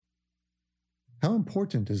How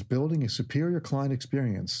important is building a superior client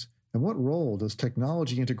experience, and what role does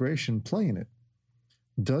technology integration play in it?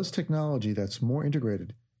 Does technology that's more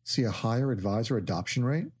integrated see a higher advisor adoption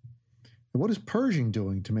rate? And what is Pershing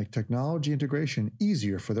doing to make technology integration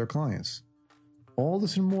easier for their clients? All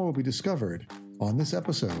this and more will be discovered on this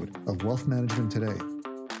episode of Wealth Management Today.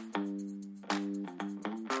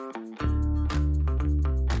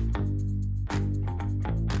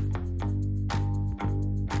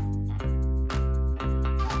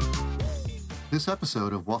 This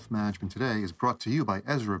episode of Wealth Management Today is brought to you by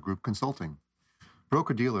Ezra Group Consulting.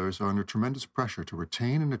 Broker-dealers are under tremendous pressure to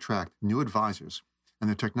retain and attract new advisors, and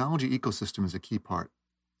the technology ecosystem is a key part.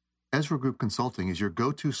 Ezra Group Consulting is your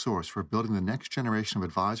go-to source for building the next generation of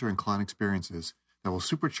advisor and client experiences that will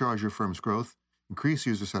supercharge your firm's growth, increase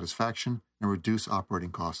user satisfaction, and reduce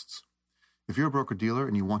operating costs. If you're a broker-dealer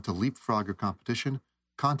and you want to leapfrog your competition,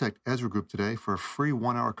 contact Ezra Group today for a free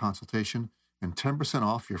 1-hour consultation and 10%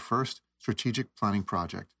 off your first strategic planning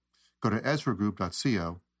project. Go to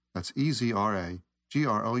ezragroup.co, that's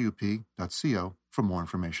EZRAGROUP.co for more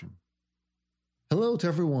information. Hello to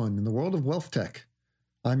everyone in the world of wealth tech.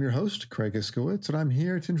 I'm your host, Craig Iskowitz, and I'm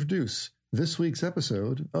here to introduce this week's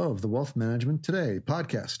episode of the Wealth Management Today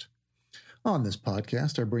podcast. On this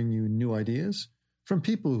podcast, I bring you new ideas from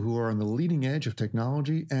people who are on the leading edge of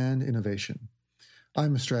technology and innovation.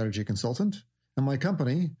 I'm a strategy consultant, and my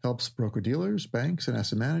company helps broker-dealers, banks, and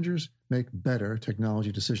asset managers make better technology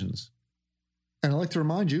decisions. And I'd like to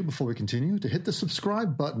remind you, before we continue, to hit the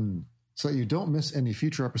subscribe button so that you don't miss any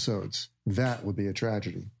future episodes. That would be a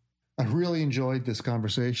tragedy. I really enjoyed this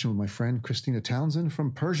conversation with my friend Christina Townsend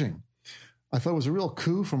from Pershing. I thought it was a real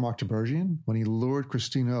coup from Mark Tibergien when he lured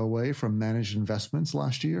Christina away from managed investments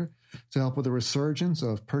last year to help with the resurgence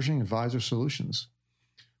of Pershing Advisor Solutions.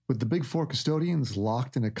 With the big four custodians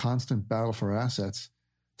locked in a constant battle for assets,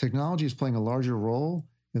 technology is playing a larger role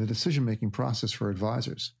in the decision-making process for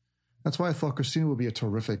advisors. That's why I thought Christina would be a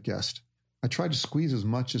terrific guest. I tried to squeeze as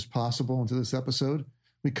much as possible into this episode.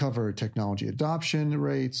 We covered technology adoption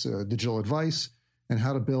rates, digital advice, and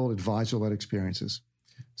how to build advisor-led experiences.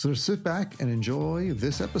 So just sit back and enjoy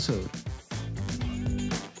this episode.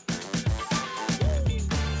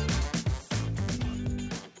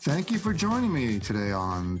 Thank you for joining me today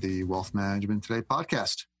on the Wealth Management Today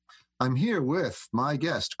podcast. I'm here with my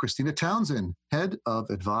guest, Christina Townsend, Head of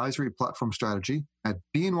Advisory Platform Strategy at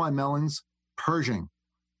BNY Mellon's Pershing.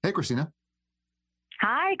 Hey, Christina.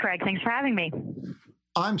 Hi, Craig. Thanks for having me.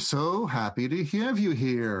 I'm so happy to have you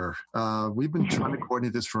here. We've been trying to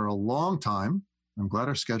coordinate this for a long time. I'm glad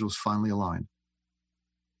our schedules finally aligned.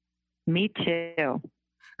 Me too.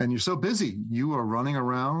 And you're so busy. You are running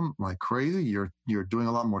around like crazy. You're doing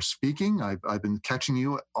a lot more speaking. I've been catching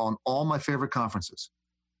you on all my favorite conferences.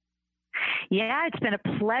 Yeah, it's been a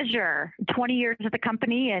pleasure. 20 years at the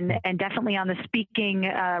company and definitely on the speaking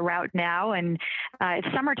route now. And it's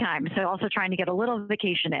summertime, so also trying to get a little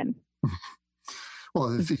vacation in.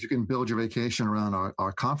 Well, if you can build your vacation around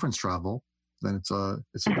our conference travel, then it's all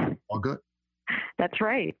good. That's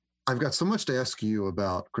right. I've got so much to ask you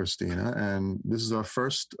about, Christina, and this is our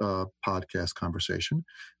first podcast conversation.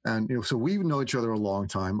 And so we know each other a long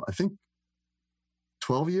time. I think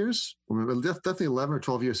 12 years, definitely 11 or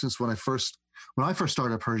 12 years since when I first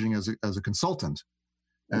started Pershing as a consultant,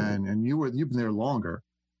 and you've been there longer.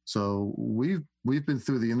 So we've been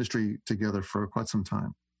through the industry together for quite some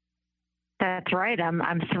time. That's right.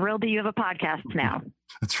 I'm thrilled that you have a podcast now.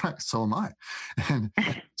 That's right. So am I. And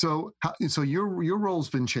so your role's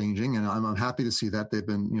been changing, and I'm happy to see that they've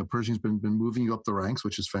been, Pershing's been moving you up the ranks,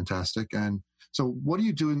 which is fantastic. And so what are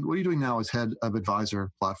you doing? What are you doing now as head of advisor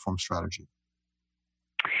platform strategy?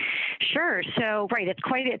 Sure. So, right, it's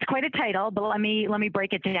quite a title, but let me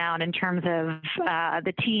break it down in terms of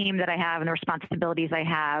the team that I have and the responsibilities I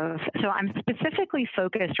have. So, I'm specifically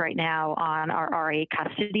focused right now on our RIA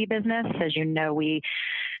custody business. As you know, we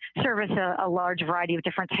service a large variety of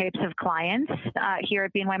different types of clients here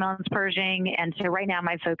at BNY Mellon's Pershing, and so right now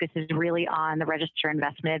my focus is really on the registered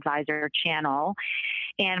investment advisor channel.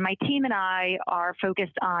 And my team and I are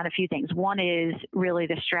focused on a few things. One is really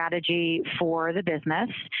the strategy for the business.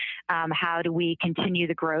 How do we continue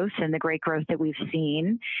the growth and the great growth that we've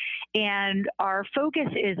seen? And our focus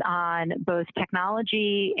is on both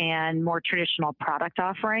technology and more traditional product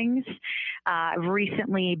offerings. I've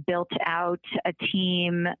recently built out a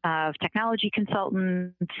team of technology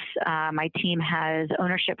consultants. My team has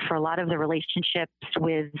ownership for a lot of the relationships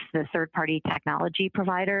with the third-party technology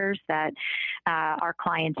providers that our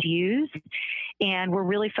clients use. And we're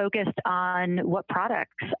really focused on what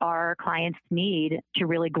products our clients need to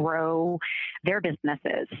really grow their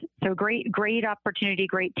businesses. So great opportunity,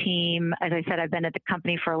 great team. As I said, I've been at the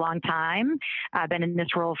company for a long time. I've been in this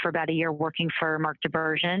role for about a year working for Mark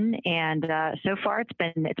Tibergien. And so far it's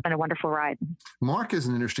been a wonderful ride. Mark is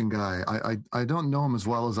an interesting guy. I don't know him as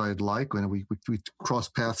well as I'd like. We cross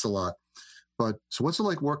paths a lot. But so what's it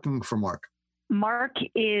like working for Mark? Mark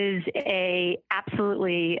is a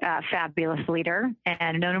absolutely fabulous leader, and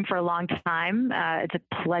I've known him for a long time. It's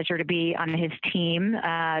a pleasure to be on his team.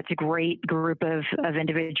 It's a great group of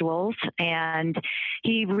individuals, and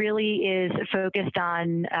he really is focused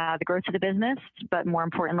on the growth of the business, but more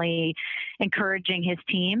importantly, encouraging his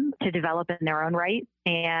team to develop in their own right.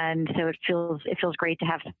 And so it feels great to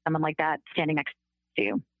have someone like that standing next to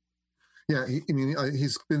you. Yeah,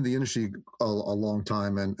 he's been in the industry a long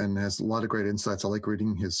time and has a lot of great insights. I like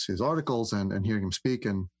reading his articles and hearing him speak,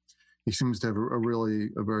 and he seems to have a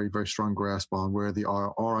very, very strong grasp on where the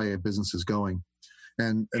RIA business is going.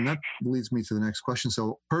 And that leads me to the next question.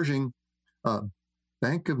 So Pershing,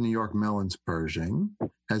 Bank of New York Mellon's Pershing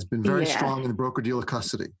has been very strong in the broker-dealer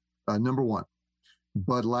custody, number one,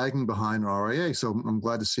 but lagging behind RIA. So I'm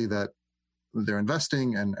glad to see that they're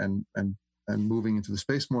investing and moving into the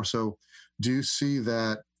space more. So do you see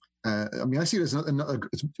that? I see it as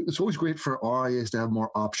it's always great for RIAs to have more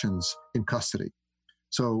options in custody.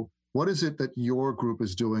 So what is it that your group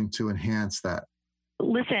is doing to enhance that?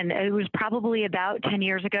 Listen, it was probably about 10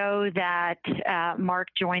 years ago that Mark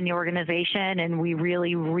joined the organization, and we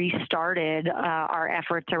really restarted our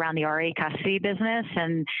efforts around the RIA custody business.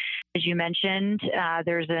 And as you mentioned,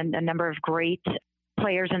 there's a number of great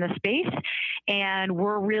players in the space, and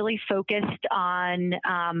we're really focused on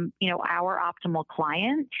our optimal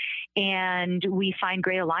client, and we find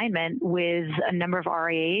great alignment with a number of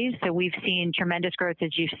RIAs. So we've seen tremendous growth,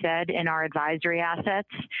 as you said, in our advisory assets.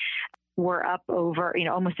 We're up over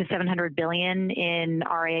almost to $700 billion in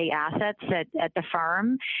RIA assets at the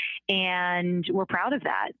firm, and we're proud of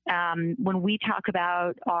that. When we talk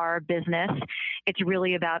about our business, it's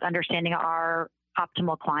really about understanding our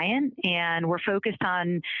optimal client, and we're focused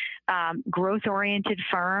on growth-oriented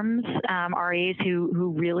firms, RIAs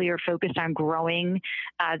who really are focused on growing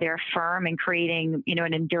their firm and creating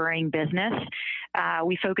an enduring business.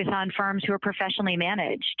 We focus on firms who are professionally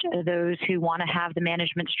managed, those who want to have the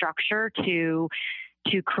management structure to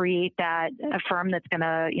create a firm that's going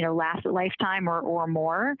to last a lifetime or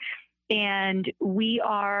more. And we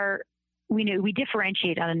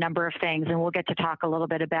differentiate on a number of things, and we'll get to talk a little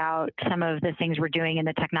bit about some of the things we're doing in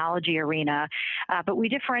the technology arena. But we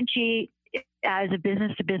differentiate as a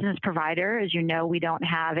business-to-business provider. As you know, we don't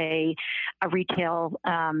have a retail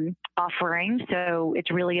offering, so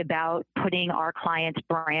it's really about putting our client's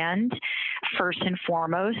brand first and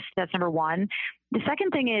foremost. That's number one. The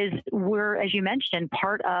second thing is we're, as you mentioned,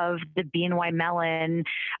 part of the BNY Mellon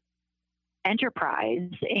enterprise,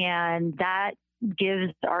 and that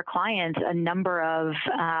gives our clients a number of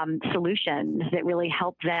solutions that really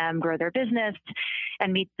help them grow their business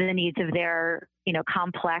and meet the needs of their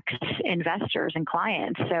complex investors and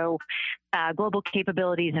clients. So global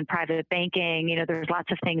capabilities in private banking, there's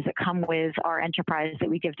lots of things that come with our enterprise that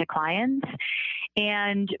we give to clients.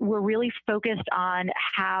 And we're really focused on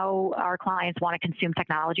how our clients want to consume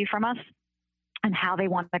technology from us and how they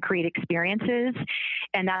want to create experiences.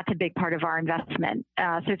 And that's a big part of our investment.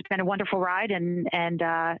 So it's been a wonderful ride, and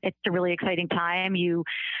it's a really exciting time. You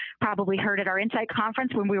probably heard at our Insight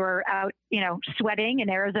conference when we were out, sweating in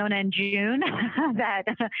Arizona in June, that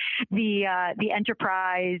the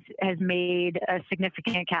enterprise has made a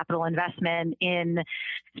significant capital investment in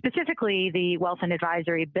specifically the wealth and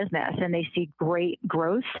advisory business, and they see great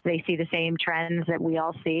growth. They see the same trends that we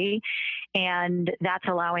all see, and that's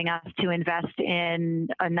allowing us to invest in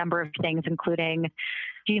a number of things, including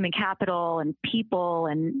human capital and people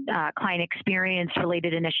and client experience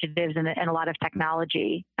related initiatives and a lot of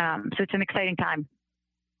technology. So it's an exciting time.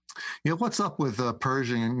 Yeah, what's up with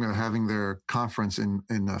Pershing having their conference in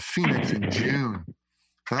Phoenix in June?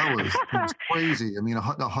 That was crazy. I mean,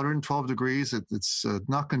 112 degrees. It's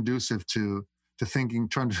not conducive to thinking,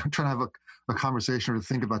 trying to have a conversation or to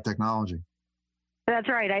think about technology. That's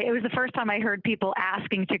right. It was the first time I heard people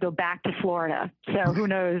asking to go back to Florida. So who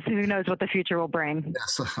knows what the future will bring.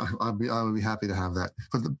 Yes, I would be happy to have that.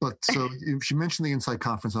 But so if you mentioned the Insight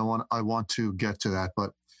Conference, I want to get to that.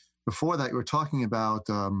 But before that, you were talking about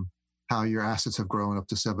how your assets have grown up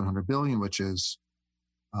to $700 billion, which is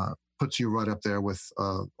puts you right up there with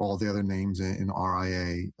all the other names in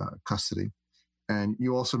RIA custody. And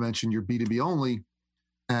you also mentioned your B2B only.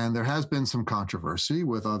 And there has been some controversy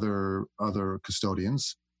with other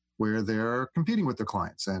custodians where they're competing with their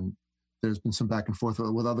clients. And there's been some back and forth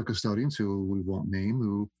with other custodians who we won't name,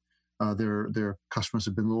 who their customers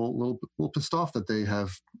have been a little pissed off that they have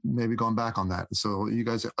maybe gone back on that. So you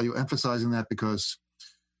guys, are you emphasizing that because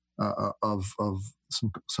of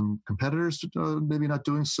some competitors maybe not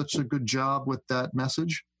doing such a good job with that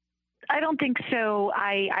message? I don't think so.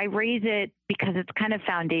 I raise it because it's kind of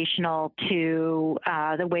foundational to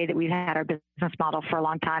the way that we've had our business model for a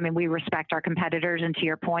long time, and we respect our competitors. And to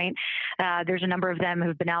your point, there's a number of them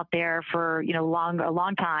who've been out there for a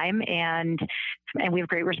long time, and we have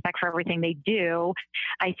great respect for everything they do.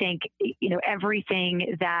 I think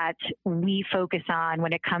everything that we focus on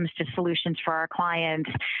when it comes to solutions for our clients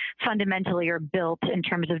fundamentally are built in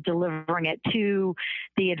terms of delivering it to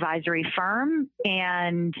the advisory firm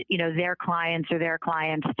and their clients or their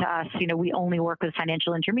clients to us. We only work with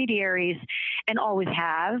financial intermediaries and always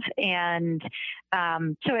have. And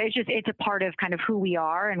so it's a part of kind of who we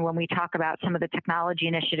are. And when we talk about some of the technology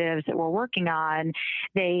initiatives that we're working on,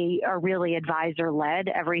 they are really advisor led.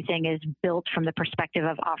 Everything is built from the perspective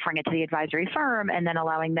of offering it to the advisory firm and then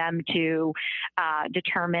allowing them to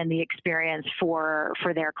determine the experience for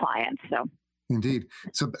their clients. So. Indeed.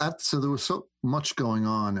 So there was so much going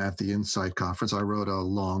on at the Insight Conference. I wrote a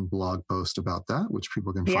long blog post about that, which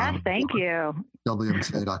people can find. Yes, thank you.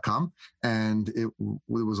 WMCA.com. And it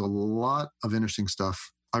was a lot of interesting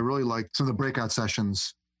stuff. I really liked some of the breakout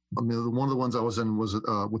sessions. I mean, one of the ones I was in was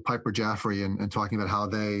with Piper Jaffray and talking about how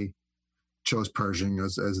they chose Pershing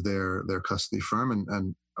as their custody firm.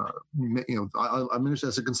 And I'm interested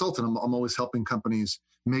as a consultant. I'm always helping companies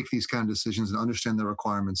make these kind of decisions and understand their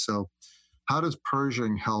requirements. So how does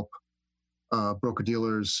Pershing help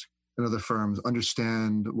broker-dealers and other firms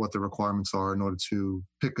understand what the requirements are in order to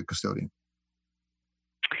pick a custodian?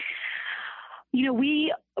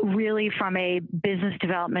 We really, from a business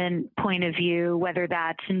development point of view, whether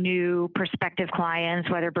that's new prospective clients,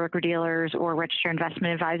 whether broker-dealers or registered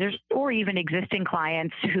investment advisors, or even existing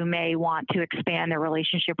clients who may want to expand their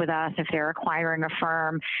relationship with us if they're acquiring a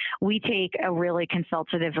firm, we take a really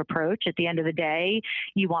consultative approach. At the end of the day,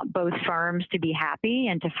 you want both firms to be happy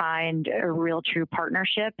and to find a real true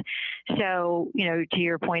partnership. So, to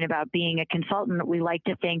your point about being a consultant, we like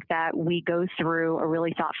to think that we go through a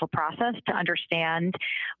really thoughtful process to understand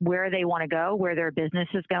where they want to go, where their business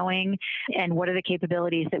is going, and what are the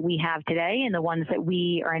capabilities that we have today and the ones that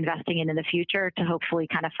we are investing in the future to hopefully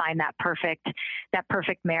kind of find that perfect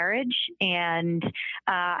marriage. And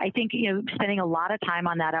I think, spending a lot of time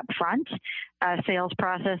on that up front, sales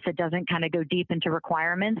process that doesn't kind of go deep into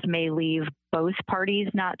requirements may leave both parties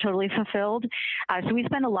not totally fulfilled. So we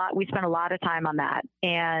spend a lot of time on that.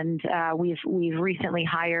 And we've recently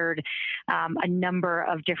hired a number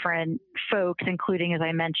of different folks, including, as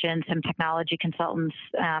I mentioned, some technology consultants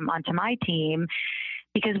onto my team,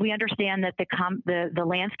 because we understand that the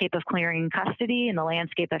landscape of clearing and custody and the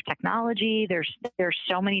landscape of technology, there's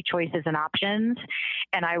so many choices and options.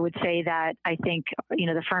 And I would say that I think,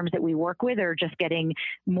 the firms that we work with are just getting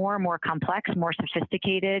more and more complex, more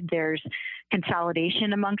sophisticated. There's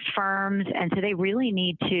consolidation amongst firms. And so they really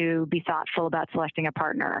need to be thoughtful about selecting a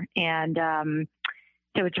partner. And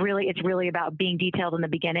so it's really about being detailed in the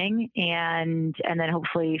beginning and then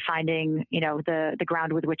hopefully finding, the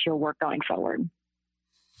ground with which you'll work going forward.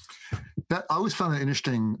 I always found it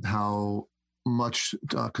interesting how much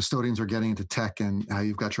custodians are getting into tech and how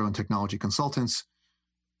you've got your own technology consultants.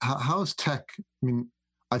 How is tech? I mean,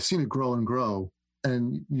 I've seen it grow and grow,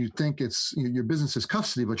 and you think it's your business is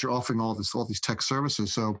custody, but you're offering all these tech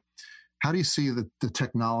services. So, how do you see the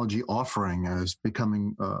technology offering as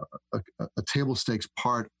becoming a table stakes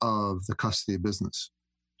part of the custody business?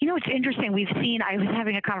 It's interesting. I was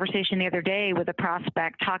having a conversation the other day with a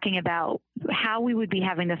prospect talking about how we would be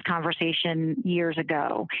having this conversation years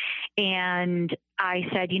ago. And I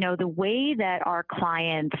said, the way that our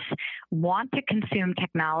clients want to consume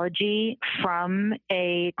technology from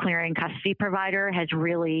a clearing custody provider has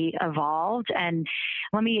really evolved. And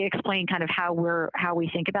let me explain kind of how we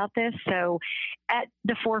think about this. So at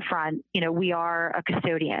the forefront, we are a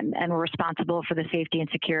custodian and we're responsible for the safety and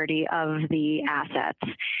security of the assets.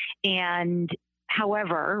 And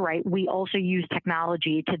however, right, we also use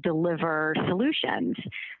technology to deliver solutions.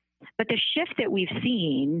 But the shift that we've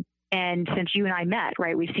seen, and since you and I met,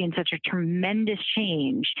 right, we've seen such a tremendous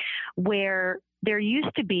change where there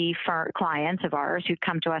used to be for clients of ours who'd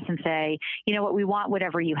come to us and say, you know what, we want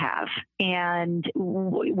whatever you have. And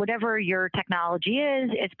whatever your technology is,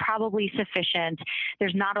 it's probably sufficient.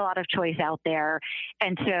 There's not a lot of choice out there.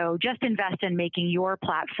 And so just invest in making your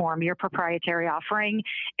platform, your proprietary offering,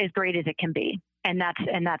 as great as it can be. And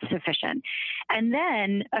that's sufficient. And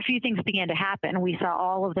then a few things began to happen. We saw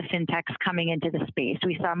all of the fintechs coming into the space.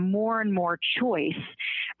 We saw more and more choice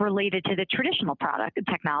related to the traditional product and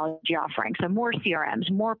technology offering. So more CRMs,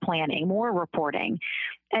 more planning, more reporting.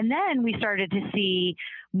 And then we started to see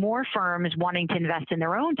more firms wanting to invest in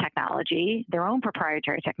their own technology, their own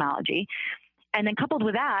proprietary technology. And then coupled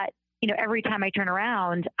with that, every time I turn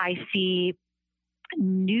around, I see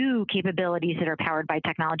new capabilities that are powered by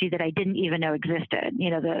technology that I didn't even know existed.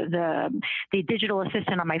 The digital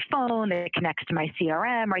assistant on my phone that connects to my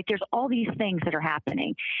CRM, right? There's all these things that are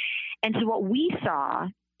happening. And so what we saw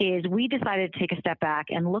is we decided to take a step back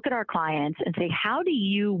and look at our clients and say, how do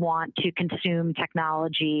you want to consume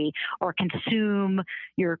technology or consume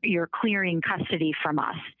your clearing custody from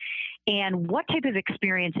us? And what type of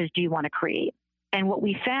experiences do you want to create? And what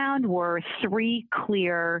we found were three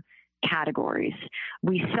clear categories.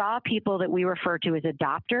 We saw people that we refer to as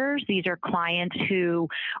adopters. These are clients who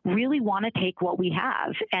really want to take what we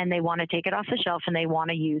have and they want to take it off the shelf and they want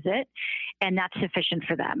to use it, and that's sufficient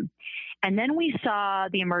for them. And then we saw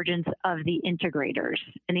the emergence of the integrators.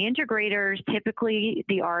 And the integrators, typically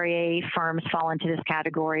the RIA firms fall into this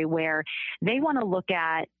category where they want to look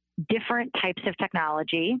at different types of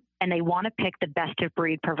technology and they want to pick the best of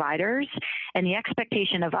breed providers. And the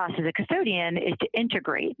expectation of us as a custodian is to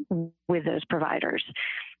integrate with those providers.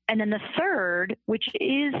 And then the third, which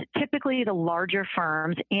is typically the larger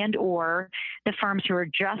firms and or the firms who are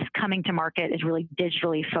just coming to market as really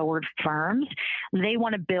digitally forward firms, they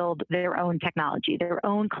want to build their own technology, their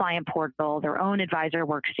own client portal, their own advisor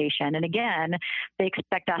workstation. And again, they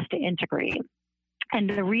expect us to integrate. And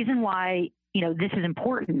the reason why this is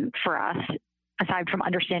important for us, aside from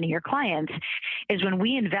understanding your clients, is when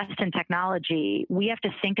we invest in technology, we have to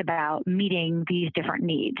think about meeting these different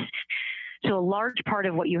needs. So a large part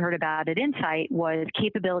of what you heard about at Insight was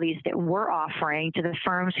capabilities that we're offering to the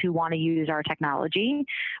firms who want to use our technology,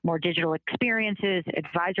 more digital experiences,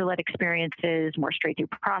 advisor-led experiences, more straight-through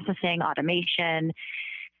processing, automation.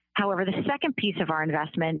 However, the second piece of our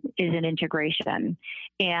investment is in integration,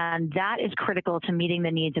 and that is critical to meeting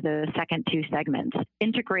the needs of the second two segments.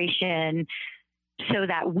 Integration so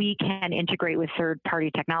that we can integrate with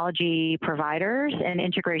third-party technology providers, and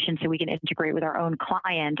integration so we can integrate with our own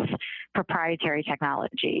clients' proprietary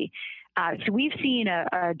technology. So we've seen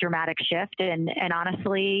a dramatic shift, and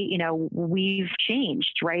honestly, we've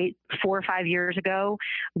changed, right? 4 or 5 years ago,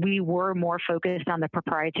 we were more focused on the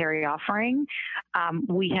proprietary offering.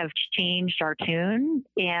 We have changed our tune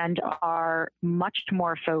and are much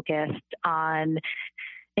more focused on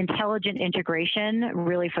intelligent integration,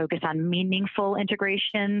 really focused on meaningful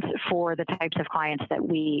integrations for the types of clients that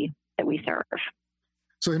we serve.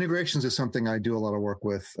 So integrations is something I do a lot of work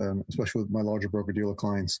with, especially with my larger broker-dealer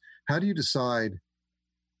clients. How do you decide?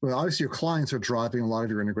 Well, obviously your clients are driving a lot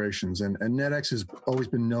of your integrations, and NetX has always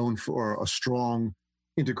been known for a strong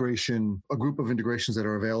integration, a group of integrations that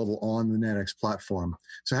are available on the NetX platform.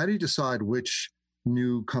 So how do you decide which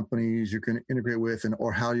new companies you can integrate with,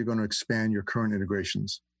 or how you're going to expand your current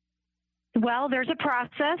integrations? Well, there's a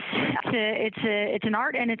process. It's an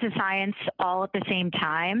art and it's a science all at the same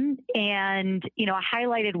time. And, I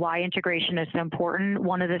highlighted why integration is so important.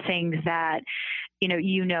 One of the things that, because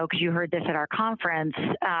you heard this at our conference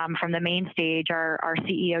from the main stage, our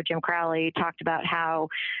CEO, Jim Crowley, talked about how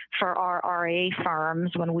for our RIA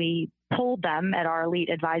firms, when we polled them at our Elite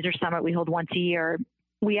Advisor Summit we hold once a year,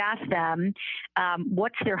 we asked them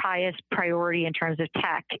what's their highest priority in terms of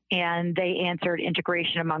tech, and they answered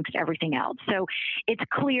integration amongst everything else. So it's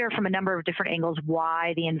clear from a number of different angles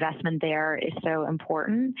why the investment there is so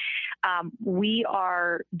important. We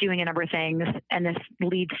are doing a number of things, and this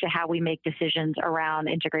leads to how we make decisions around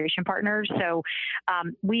integration partners. So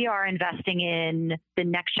we are investing in the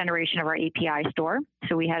next generation of our API store.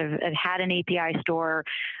 So we had an API store.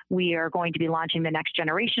 We are going to be launching the next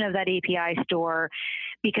generation of that API store,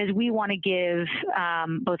 because we want to give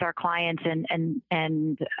both our clients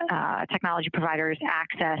and technology providers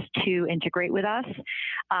access to integrate with us.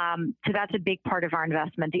 So that's a big part of our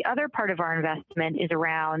investment. The other part of our investment is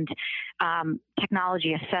around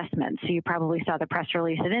technology assessments. So you probably saw the press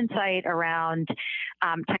release at Insight around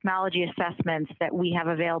technology assessments that we have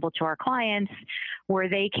available to our clients, where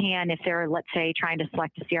they can, if they're, let's say, trying to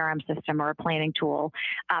select a CRM system or a planning tool,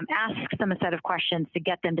 ask them a set of questions to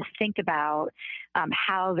get them to think about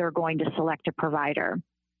how they're going to select a provider.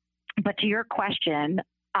 But to your question,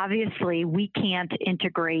 Obviously, we can't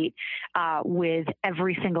integrate with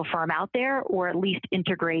every single firm out there, or at least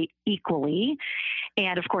integrate equally.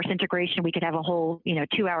 And of course, integration, we could have a whole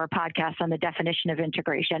 2-hour podcast on the definition of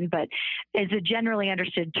integration. But as a generally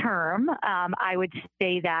understood term, I would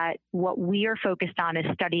say that what we are focused on is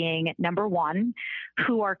studying, number one,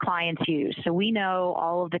 who our clients use. So we know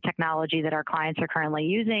all of the technology that our clients are currently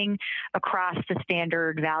using across the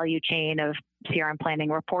standard value chain of CRM planning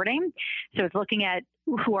reporting. So it's looking at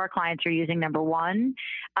who our clients are using, number one.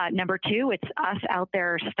 Number two, it's us out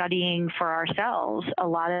there studying for ourselves a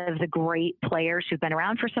lot of the great players who've been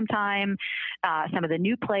around for some time, some of the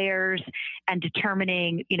new players, and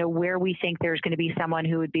determining, where we think there's going to be someone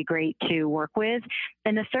who would be great to work with.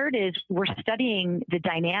 And the third is we're studying the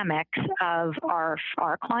dynamics of our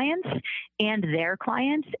clients and their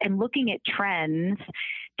clients and looking at trends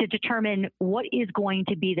to determine what is going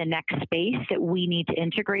to be the next space that we need to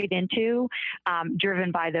integrate into,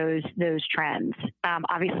 driven by those trends.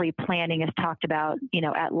 Obviously, planning is talked about,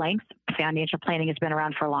 at length. Financial planning has been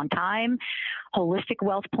around for a long time. Holistic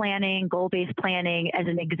wealth planning, goal-based planning, as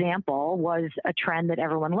an example, was a trend that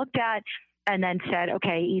everyone looked at and then said,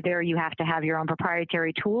 okay, either you have to have your own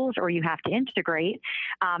proprietary tools or you have to integrate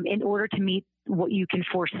in order to meet what you can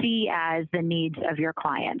foresee as the needs of your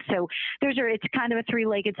clients. So it's kind of a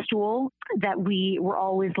three-legged stool that we're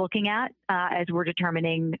always looking at as we're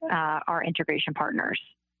determining our integration partners.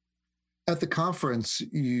 At the conference,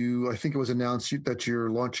 I think it was announced that you're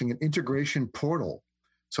launching an integration portal.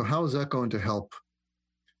 So how is that going to help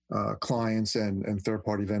clients and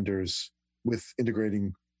third-party vendors with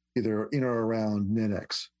integrating either in or around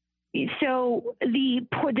Ninix? So the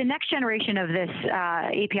next generation of this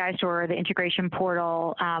API store, the integration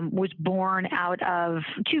portal, was born out of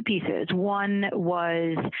two pieces. One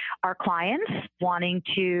was our clients wanting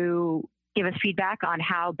to give us feedback on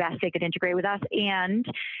how best they could integrate with us, and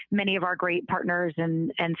many of our great partners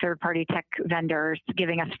and third-party tech vendors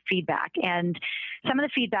giving us feedback. And some of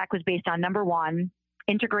the feedback was based on, number one,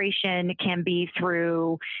 integration can be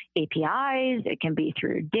through APIs, it can be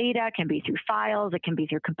through data, it can be through files, it can be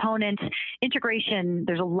through components. Integration,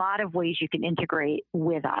 there's a lot of ways you can integrate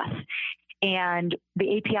with us. And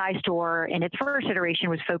the API store in its first iteration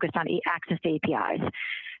was focused on access to APIs.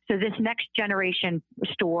 So this next generation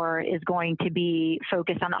store is going to be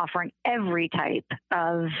focused on offering every type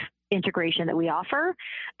of integration that we offer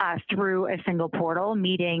through a single portal,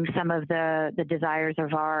 meeting some of the desires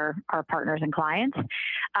of our partners and clients.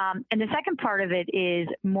 And the second part of it is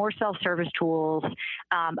more self-service tools,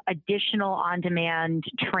 additional on-demand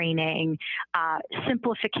training,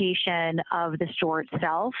 simplification of the store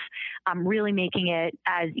itself, really making it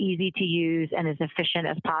as easy to use and as efficient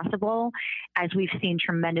as possible, as we've seen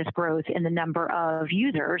tremendous growth in the number of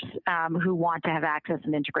users who want to have access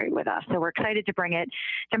and integrate with us. So we're excited to bring it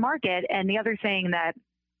to market. And the other thing that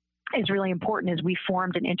is really important is we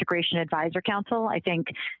formed an integration advisor council. I think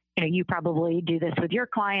you probably do this with your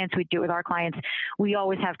clients. We do it with our clients. We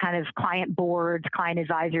always have kind of client boards, client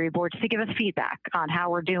advisory boards to give us feedback on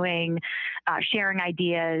how we're doing, sharing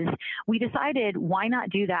ideas. We decided why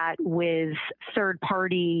not do that with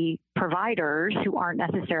third-party providers who aren't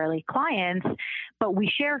necessarily clients, but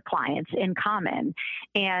we share clients in common.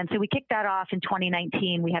 And so we kicked that off in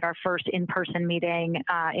 2019. We had our first in-person meeting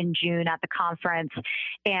in June at the conference,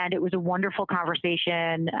 and it was a wonderful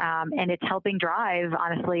conversation, and it's helping drive,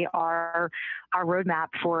 honestly, our roadmap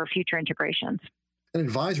for future integrations. An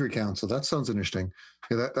advisory council, that sounds interesting.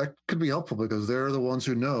 Yeah, that could be helpful because they're the ones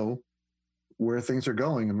who know where things are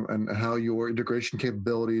going and how your integration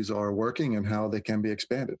capabilities are working and how they can be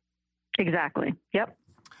expanded. Exactly. Yep.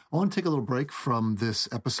 I want to take a little break from this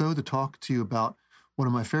episode to talk to you about one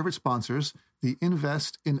of my favorite sponsors, the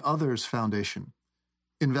Invest in Others Foundation.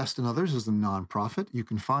 Invest in Others is a nonprofit. You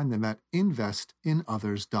can find them at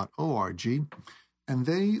investinothers.org. And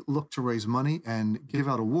they look to raise money and give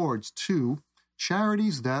out awards to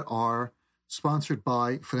charities that are sponsored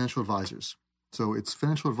by financial advisors. So it's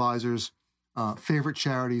financial advisors' favorite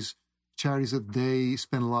charities that they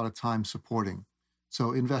spend a lot of time supporting.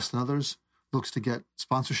 So Invest in Others looks to get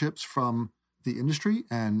sponsorships from the industry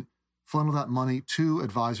and funnel that money to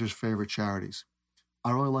advisors' favorite charities.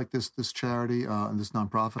 I really like this charity and this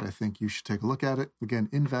nonprofit. I think you should take a look at it. Again,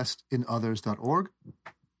 investinothers.org.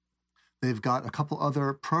 They've got a couple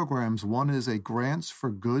other programs. One is a Grants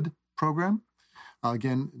for Good program,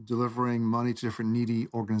 again, delivering money to different needy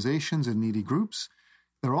organizations and needy groups.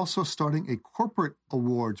 They're also starting a corporate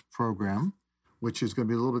awards program, which is going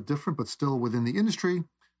to be a little bit different, but still within the industry.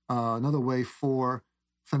 Another way for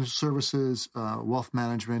financial services, wealth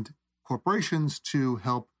management corporations to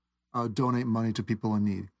help donate money to people in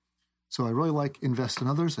need. So I really like Invest in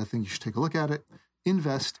Others. I think you should take a look at it.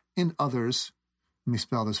 Invest in Others. Let me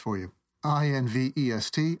spell this for you.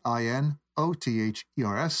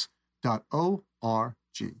 INVESTINOTHERS.org.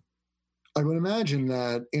 I would imagine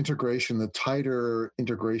that integration, the tighter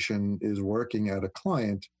integration is working at a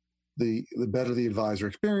client, the better the advisor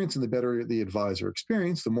experience, and the better the advisor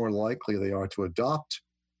experience, the more likely they are to adopt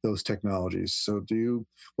those technologies. So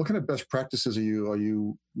what kind of best practices are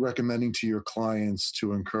you recommending to your clients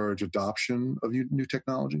to encourage adoption of new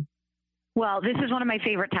technology? Well, this is one of my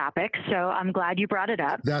favorite topics, so I'm glad you brought it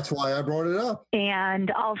up. That's why I brought it up. And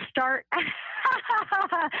I'll start.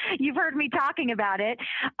 You've heard me talking about it.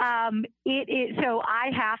 So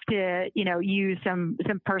I have to, use some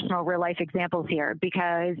personal real life examples here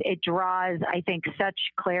because it draws, I think, such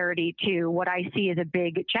clarity to what I see as a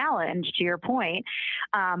big challenge. To your point,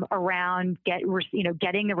 around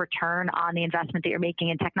getting the return on the investment that you're making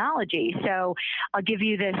in technology. So I'll give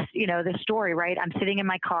you this, this story. Right, I'm sitting in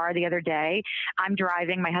my car the other day. I'm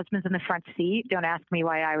driving. My husband's in the front seat. Don't ask me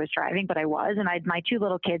why I was driving, but I was, and I had my two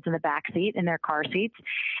little kids in the back seat in their car seats,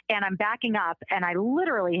 and I'm backing up, and I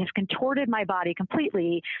literally have contorted my body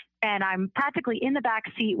completely, and I'm practically in the back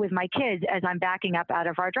seat with my kids as I'm backing up out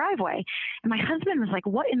of our driveway. And my husband was like,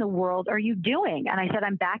 "What in the world are you doing?" And I said,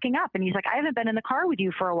 "I'm backing up." And he's like, "I haven't been in the car with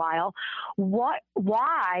you for a while.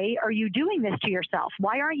 Why are you doing this to yourself?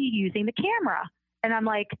 Why aren't you using the camera?" And I'm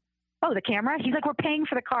like, "Oh, the camera?" He's like, "We're paying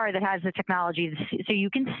for the car that has the technology so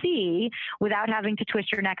you can see without having to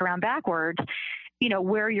twist your neck around backwards,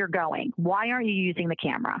 where you're going. Why aren't you using the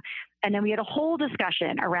camera?" And then we had a whole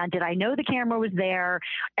discussion around, did I know the camera was there?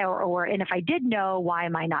 And if I did know, why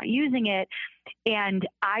am I not using it? And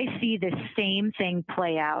I see this same thing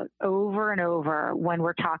play out over and over when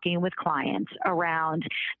we're talking with clients around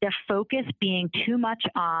the focus being too much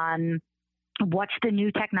on what's the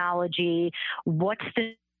new technology, what's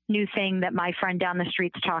the new thing that my friend down the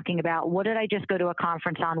street's talking about. What did I just go to a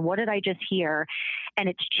conference on? What did I just hear? And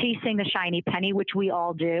it's chasing the shiny penny, which we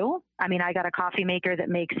all do. I mean, I got a coffee maker that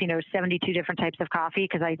makes, 72 different types of coffee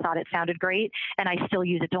because I thought it sounded great. And I still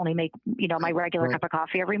use it to only make, my regular cup of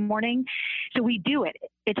coffee every morning. So we do it.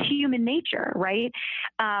 It's human nature, right?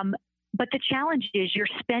 But the challenge is you're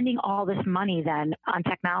spending all this money then on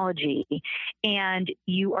technology and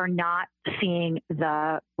you are not seeing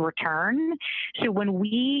the return. So what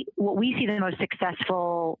we see the most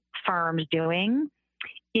successful firms doing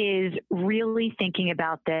is really thinking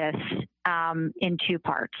about this in two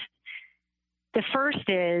parts. The first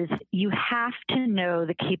is you have to know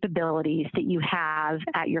the capabilities that you have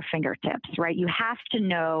at your fingertips, right? You have to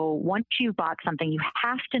know, once you've bought something, you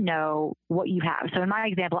have to know what you have. So in my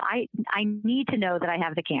example, I need to know that I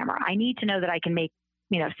have the camera. I need to know that I can make,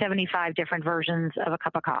 75 different versions of a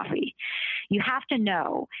cup of coffee. You have to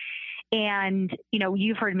know. And,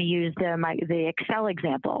 you've heard me use the Excel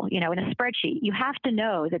example, in a spreadsheet. You have to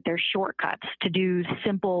know that there's shortcuts to do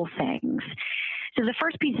simple things. So the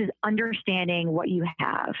first piece is understanding what you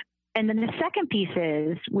have. And then the second piece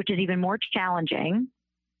is, which is even more challenging,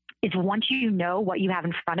 is once you know what you have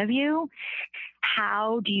in front of you,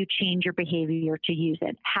 how do you change your behavior to use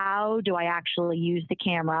it? How do I actually use the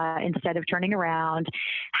camera instead of turning around?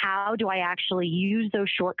 How do I actually use those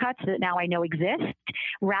shortcuts that now I know exist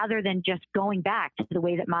rather than just going back to the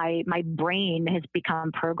way that my brain has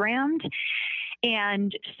become programmed?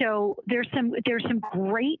 And so there's some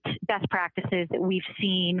great best practices that we've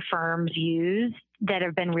seen firms use that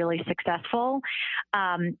have been really successful.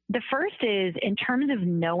 The first is in terms of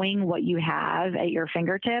knowing what you have at your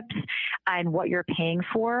fingertips and what you're paying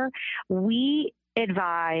for, we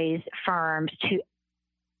advise firms to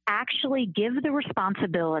actually give the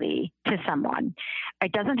responsibility to someone.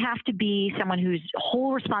 It doesn't have to be someone whose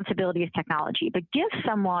whole responsibility is technology, but give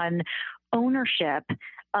someone ownership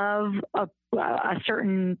of a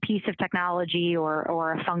certain piece of technology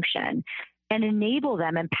or a function and enable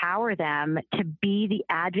them, empower them to be the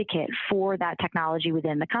advocate for that technology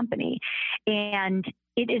within the company. And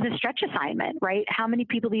it is a stretch assignment, right? How many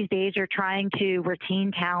people these days are trying to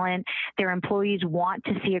retain talent? Their employees want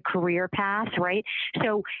to see a career path, right?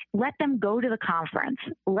 So let them go to the conference.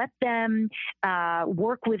 Let them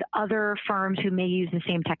work with other firms who may use the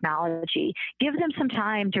same technology. Give them some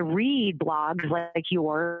time to read blogs like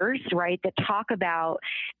yours, right, that talk about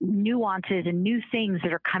nuances and new things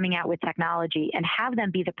that are coming out with technology, and have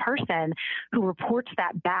them be the person who reports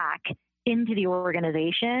that back into the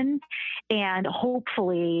organization and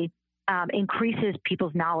hopefully increases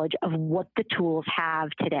people's knowledge of what the tools have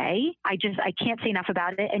today. I can't say enough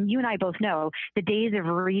about it. And you and I both know the days of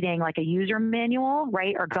reading like a user manual,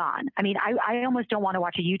 right, are gone. I mean, I almost don't want to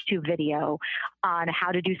watch a YouTube video on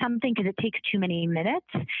how to do something because it takes too many minutes.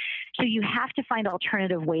 So you have to find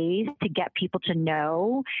alternative ways to get people to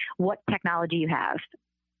know what technology you have.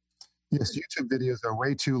 Yes, YouTube videos are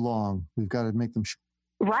way too long. We've got to make them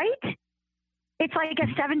right? It's like a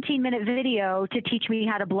 17-minute video to teach me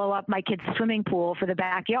how to blow up my kid's swimming pool for the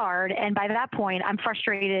backyard. And by that point, I'm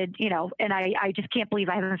frustrated, and I just can't believe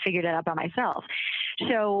I haven't figured it out by myself.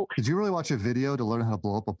 So, did you really watch a video to learn how to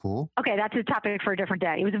blow up a pool? Okay, that's a topic for a different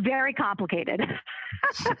day. It was very complicated.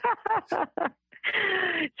 So,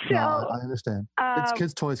 no, I understand.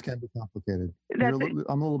 Kids' toys can be complicated.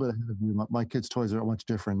 I'm a little bit ahead of you. My kids' toys are much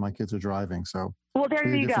different. My kids are driving, so well, there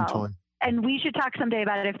you go. Toy. And we should talk someday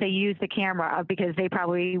about it if they use the camera, because they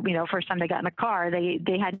probably, first time they got in the car,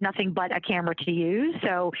 they had nothing but a camera to use.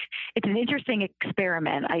 So it's an interesting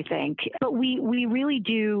experiment, I think. But we really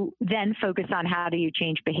do then focus on how do you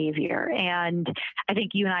change behavior. And I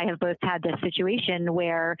think you and I have both had this situation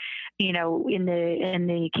where, in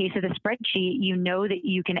the case of the spreadsheet, you know that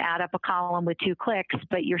you can add up a column with 2 clicks,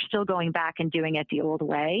 but you're still going back and doing it the old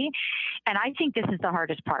way. And I think this is the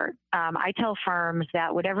hardest part. I tell firms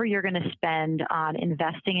that whatever you're going to spend on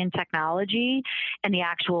investing in technology and the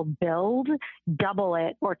actual build, double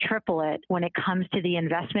it or triple it when it comes to the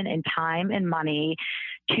investment in time and money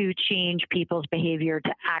to change people's behavior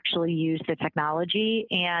to actually use the technology.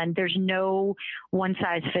 And there's no one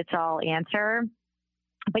size fits all answer.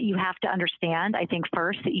 But you have to understand, I think,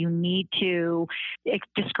 first that you need to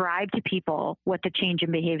describe to people what the change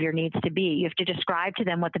in behavior needs to be. You have to describe to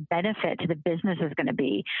them what the benefit to the business is going to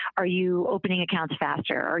be. Are you opening accounts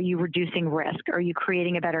faster? Are you reducing risk? Are you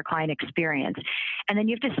creating a better client experience? And then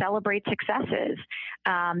you have to celebrate successes.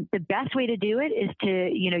 The best way to do it is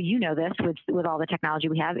to, this with all the technology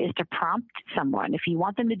we have, is to prompt someone. If you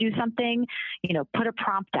want them to do something, put a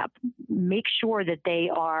prompt up. Make sure that they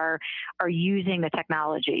are using the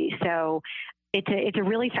technology. So it's a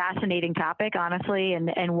really fascinating topic, honestly,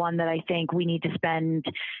 and one that I think we need to spend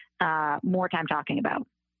more time talking about.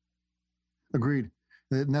 Agreed.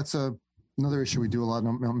 And that's another issue we do a lot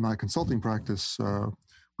in my consulting practice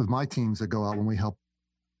with my teams that go out when we help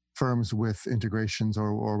firms with integrations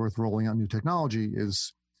or with rolling out new technology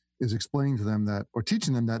is explaining to them that, or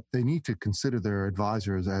teaching them that they need to consider their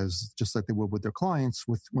advisors as just like they would with their clients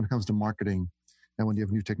when it comes to marketing. And when you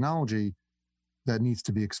have new technology, that needs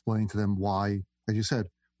to be explained to them why, as you said,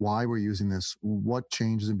 why we're using this, what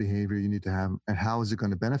changes in behavior you need to have, and how is it going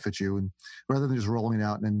to benefit you. And rather than just rolling it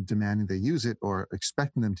out and demanding they use it or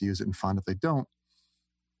expecting them to use it and find if they don't,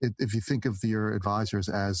 if you think of your advisors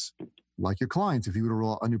as like your clients, if you were to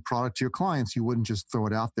roll out a new product to your clients, you wouldn't just throw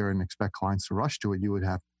it out there and expect clients to rush to it. You would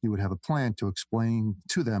have a plan to explain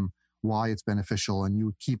to them why it's beneficial, and you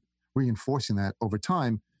would keep reinforcing that over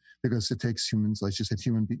time, because it takes humans. Like you said,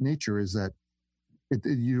 human nature is that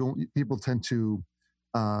people tend to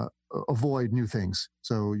avoid new things.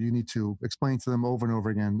 So you need to explain to them over and over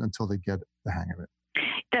again until they get the hang of it.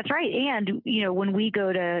 That's right. And, when we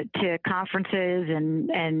go to conferences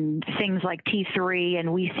and things like T3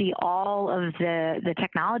 and we see all of the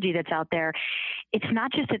technology that's out there, it's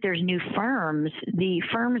not just that there's new firms. The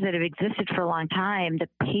firms that have existed for a long time, the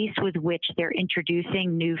pace with which they're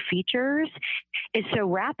introducing new features is so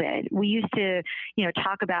rapid. We used to,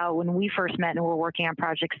 talk about when we first met and were working on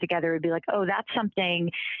projects together, it'd be like, oh, that's something,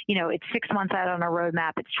 it's 6 months out on a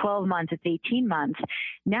roadmap. It's 12 months. It's 18 months.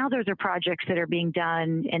 Now those are projects that are being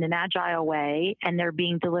done in an agile way, and they're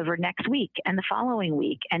being delivered next week and the following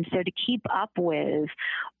week. And so to keep up with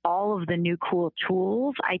all of the new cool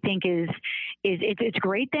tools, I think it's a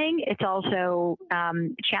great thing. It's also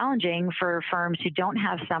challenging for firms who don't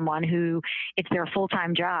have someone who it's their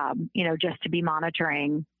full-time job, just to be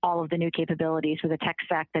monitoring all of the new capabilities with a tech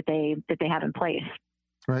stack that they have in place.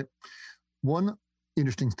 Right. One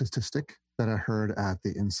interesting statistic that I heard at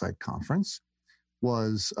the Insight conference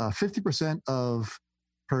was 50% of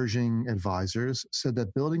Pershing advisors said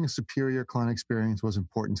that building a superior client experience was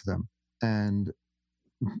important to them. And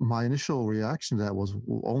my initial reaction to that was,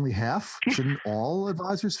 well, only half? Shouldn't all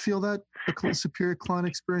advisors feel that a superior client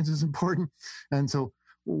experience is important? And so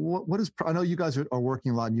what is, I know you guys are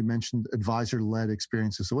working a lot, and you mentioned advisor-led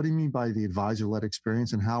experiences. So what do you mean by the advisor-led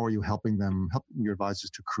experience, and how are you helping your advisors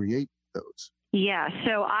to create those? Yeah,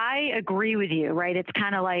 so I agree with you, right? It's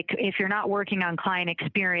kind of like if you're not working on client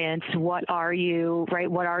experience, what are you, right?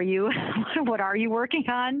 What are you, what are you working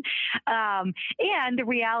on? And the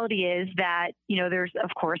reality is that, there's of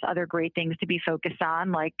course other great things to be focused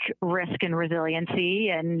on, like risk and resiliency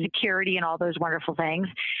and security and all those wonderful things.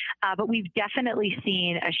 But we've definitely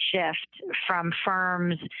seen a shift from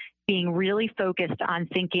firms being really focused on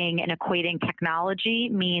thinking and equating technology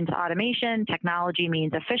means automation, technology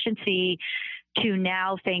means efficiency, to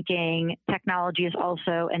now thinking technology is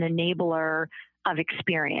also an enabler of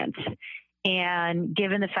experience. And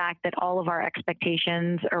given the fact that all of our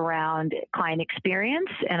expectations around client experience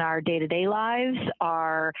in our day-to-day lives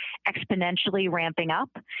are exponentially ramping up,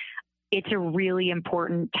 it's a really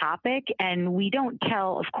important topic. And we don't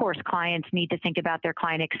tell, of course, clients need to think about their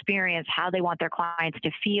client experience, how they want their clients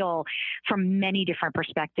to feel from many different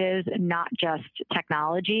perspectives, not just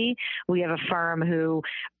technology. We have a firm who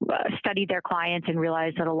studied their clients and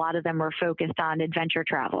realized that a lot of them were focused on adventure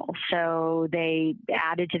travel. So they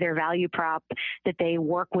added to their value prop that they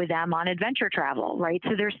work with them on adventure travel, right?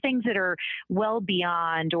 So there's things that are well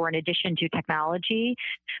beyond or in addition to technology,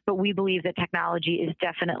 but we believe that technology is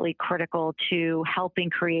definitely critical to helping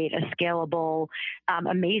create a scalable,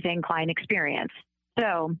 amazing client experience.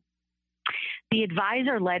 So the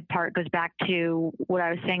advisor-led part goes back to what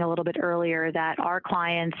I was saying a little bit earlier, that our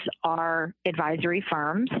clients are advisory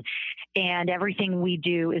firms and everything we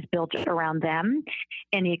do is built around them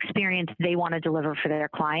and the experience they want to deliver for their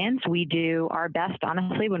clients. We do our best,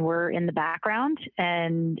 honestly, when we're in the background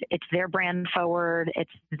and it's their brand forward,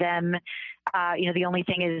 it's them. The only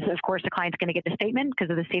thing is, of course, the client's going to get the statement because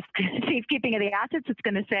of the safekeeping of the assets. It's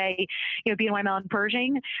going to say, BNY Mellon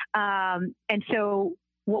Pershing. And so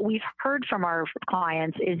what we've heard from our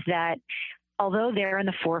clients is that although they're in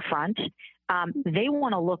the forefront, they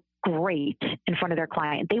want to look great in front of their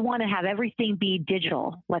client. They want to have everything be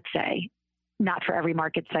digital, let's say, not for every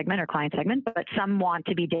market segment or client segment, but some want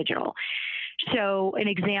to be digital. So an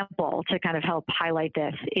example to kind of help highlight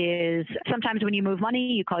this is sometimes when you move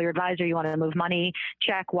money, you call your advisor, you want to move money,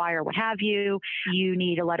 check, wire, what have you. You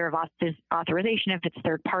need a letter of authorization if it's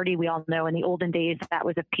third party. We all know in the olden days that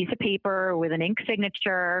was a piece of paper with an ink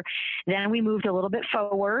signature. Then we moved a little bit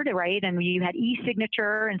forward, right? And you had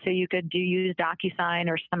e-signature, and so you could use DocuSign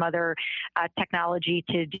or some other technology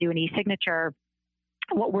to do an e-signature.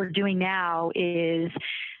 What we're doing now is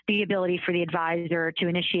the ability for the advisor to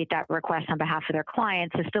initiate that request on behalf of their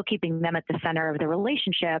clients, so still keeping them at the center of the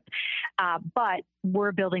relationship, but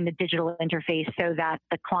we're building the digital interface so that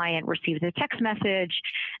the client receives a text message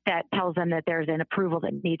that tells them that there's an approval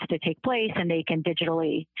that needs to take place and they can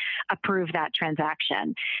digitally approve that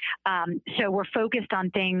transaction. So we're focused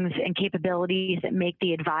on things and capabilities that make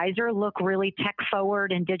the advisor look really tech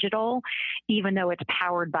forward and digital, even though it's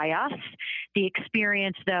powered by us. The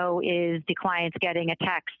experience, though, is the client's getting a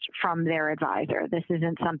text from their advisor. This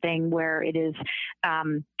isn't something where it is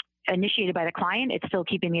initiated by the client. It's still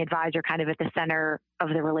keeping the advisor kind of at the center of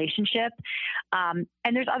the relationship. And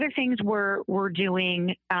there's other things we're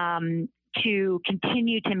doing to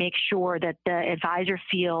continue to make sure that the advisor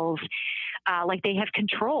feels like they have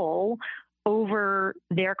control over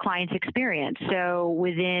their client's experience. So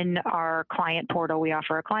within our client portal, we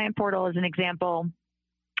offer a client portal as an example.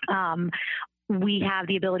 We have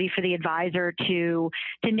the ability for the advisor to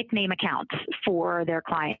nickname accounts for their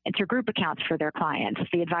clients or group accounts for their clients.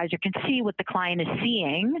 The advisor can see what the client is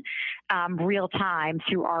seeing real time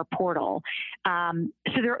through our portal. I'm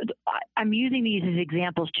using these as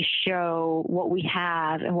examples to show what we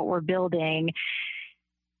have and what we're building,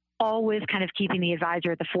 always kind of keeping the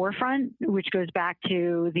advisor at the forefront, which goes back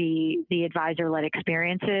to the advisor-led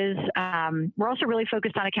experiences. We're also really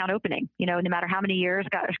focused on account opening. No matter how many years,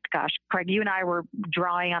 gosh, Craig, you and I were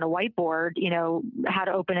drawing on a whiteboard, how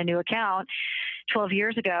to open a new account 12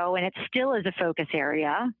 years ago, and it still is a focus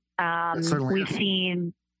area. We've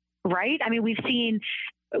seen, right? I mean, we've seen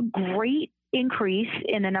a great increase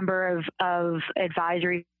in the number of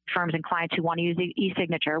advisory firms and clients who want to use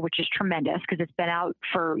e-signature, which is tremendous because it's been out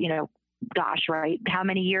for, right, how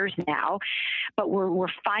many years now? But we're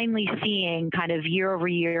finally seeing kind of year over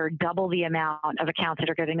year double the amount of accounts that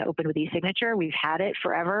are getting open with e-signature. We've had it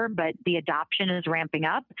forever, but the adoption is ramping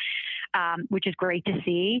up, which is great to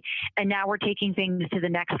see. And now we're taking things to the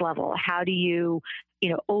next level. How do you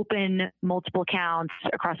open multiple accounts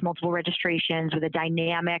across multiple registrations with a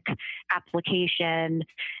dynamic application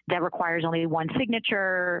that requires only one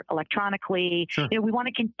signature electronically? Sure. We want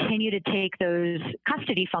to continue to take those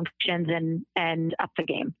custody functions and up the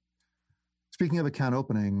game. Speaking of account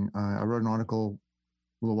opening, I wrote an article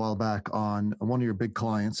a little while back on one of your big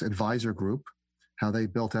clients, Advisor Group, how they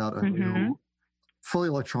built out a new fully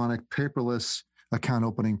electronic, paperless account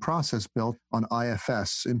opening process built on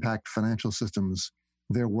IFS, Impact Financial Systems,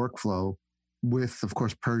 their workflow with, of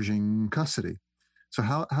course, Pershing custody. So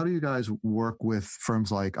how do you guys work with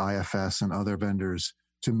firms like IFS and other vendors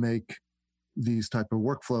to make these type of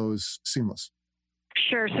workflows seamless?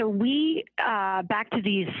 Sure. So we, back to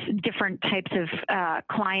these different types of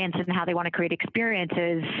clients and how they want to create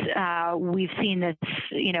experiences, we've seen this,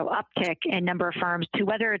 uptick in number of firms to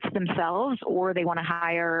whether it's themselves or they want to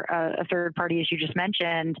hire a third party, as you just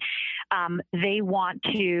mentioned. They want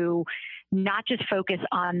to not just focus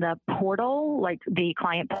on the portal, like the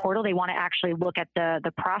client portal. They want to actually look at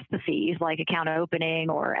the processes like account opening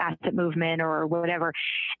or asset movement or whatever,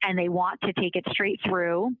 and they want to take it straight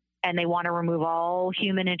through. And they want to remove all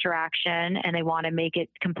human interaction, and they want to make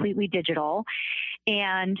it completely digital.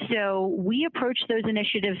 And so we approach those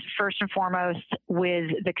initiatives first and foremost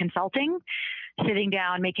with the consulting, sitting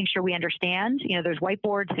down, making sure we understand. There's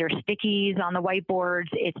whiteboards, there's stickies on the whiteboards.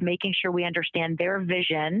 It's making sure we understand their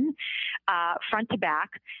vision front to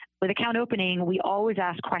back. With account opening, we always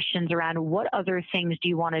ask questions around what other things do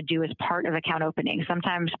you want to do as part of account opening?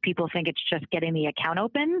 Sometimes people think it's just getting the account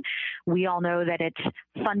open. We all know that it's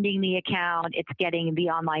funding the account, it's getting the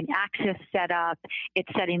online access set up, it's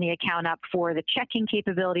setting the account up for the checking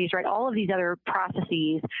capabilities, right? All of these other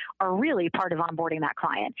processes are really part of onboarding that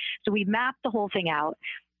client. So we map the whole thing out.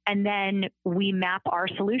 And then we map our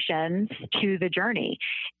solutions to the journey.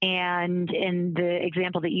 And in the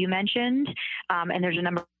example that you mentioned, and there's a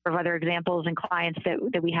number of other examples and clients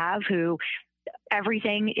that we have who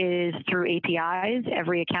everything is through APIs,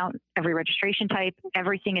 every account, every registration type,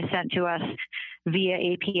 everything is sent to us via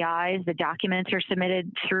APIs. The documents are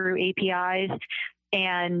submitted through APIs.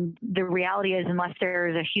 And the reality is, unless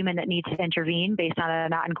there's a human that needs to intervene based on a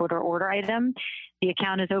not in quote or order item, the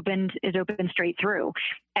account is open straight through.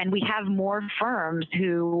 And we have more firms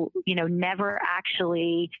who, never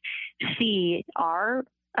actually see our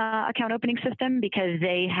account opening system because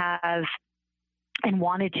they have and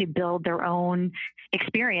wanted to build their own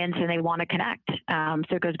experience and they want to connect.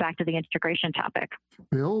 So it goes back to the integration topic.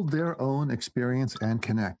 Build their own experience and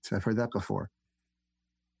connect. I've heard that before.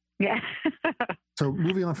 Yeah. So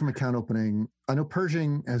moving on from account opening, I know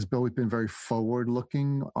Pershing has always been very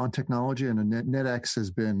forward-looking on technology, and NetX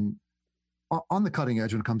has been on the cutting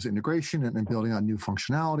edge when it comes to integration and building on new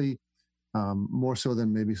functionality, more so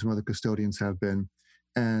than maybe some other custodians have been.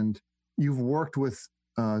 And you've worked with,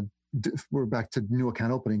 we're back to new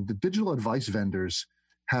account opening, the digital advice vendors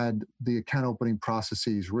had the account opening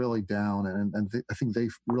processes really down, and I think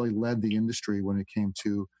they've really led the industry when it came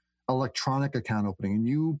to electronic account opening. And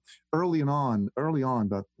you early on,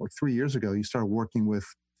 about 3 years ago, you started working with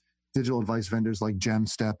digital advice vendors like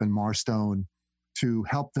GemStep and Marstone to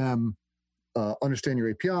help them understand your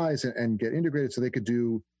APIs and get integrated so they could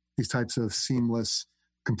do these types of seamless,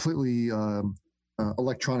 completely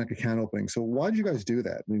electronic account opening. So why did you guys do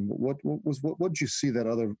that? I mean, what did you see that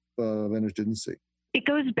other vendors didn't see? It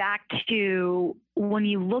goes back to when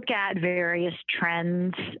you look at various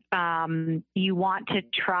trends, you want to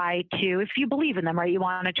try to, if you believe in them, right, you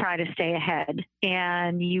want to try to stay ahead,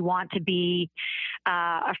 and you want to be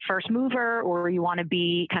a first mover, or you want to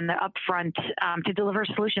be kind of upfront to deliver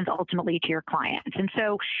solutions ultimately to your clients. And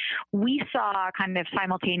so we saw kind of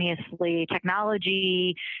simultaneously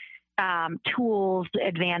technology, tools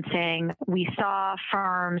advancing. We saw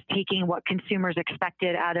firms taking what consumers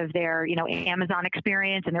expected out of their, Amazon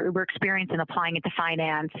experience and their Uber experience and applying it to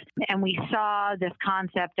finance. And we saw this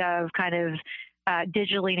concept of kind of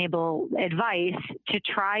digitally enabled advice to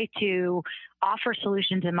try to offer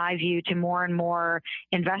solutions, in my view, to more and more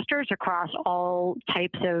investors across all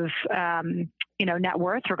types of net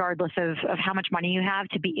worth, regardless of how much money you have,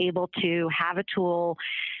 to be able to have a tool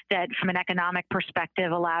that from an economic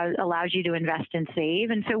perspective allows you to invest and save.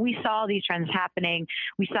 And so we saw these trends happening.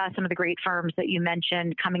 We saw some of the great firms that you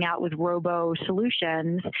mentioned coming out with robo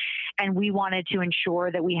solutions, and we wanted to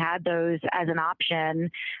ensure that we had those as an option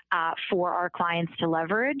for our clients to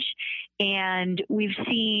leverage. And we've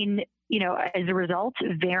seen, as a result,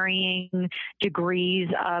 varying degrees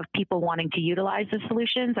of people wanting to utilize the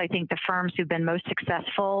solutions. I think the firms who've been most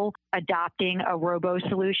successful adopting a robo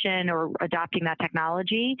solution or adopting that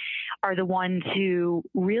technology are the ones who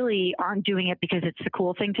really aren't doing it because it's the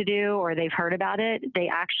cool thing to do or they've heard about it. They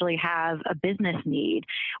actually have a business need,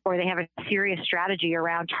 or they have a serious strategy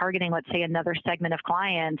around targeting, let's say, another segment of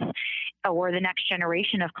clients or the next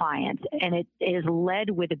generation of clients. And it is led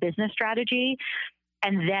with a business strategy.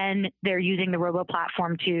 and then they're using the robo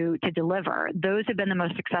platform to deliver. Those have been the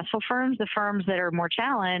most successful firms. The firms that are more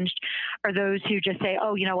challenged are those who just say,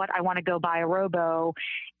 oh, you know what, I want to go buy a robo.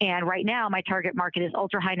 And right now, my target market is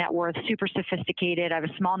ultra high net worth, super sophisticated. I have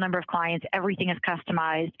a small number of clients. Everything is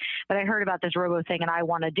customized. But I heard about this robo thing and I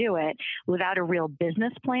want to do it. Without a real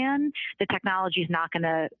business plan, the technology is not going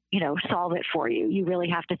to, solve it for you. You really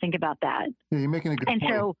have to think about that. Yeah, you're making a good point.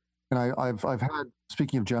 So, and I've had,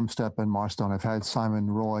 speaking of GemStep and Marstone, I've had Simon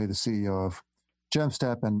Roy, the CEO of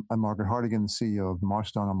GemStep, and Margaret Hartigan, the CEO of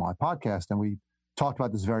Marstone, on my podcast. And we talked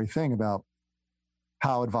about this very thing, about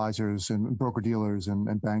how advisors and broker-dealers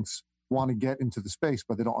and banks want to get into the space,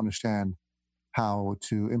 but they don't understand how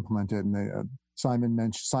to implement it. And Simon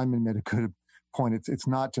made a good point. It's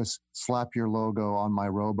not just slap your logo on my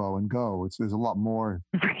robo and go. There's a lot more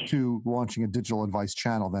to launching a digital advice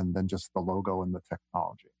channel than just the logo and the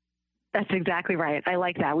technology. That's exactly right. I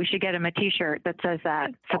like that. We should get him a T-shirt that says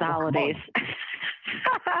that for the holidays.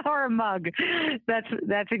 Or a mug.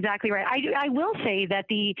 That's exactly right. I will say that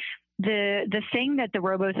the thing that the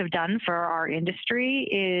robos have done for our industry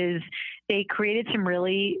is they created some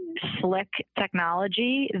really slick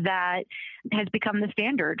technology that has become the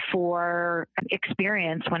standard for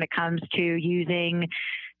experience when it comes to using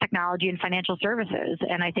technology in financial services.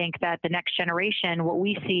 And I think that the next generation, what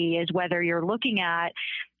we see is, whether you're looking at,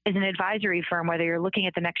 as an advisory firm, whether you're looking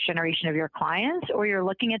at the next generation of your clients or you're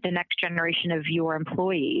looking at the next generation of your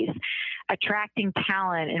employees, attracting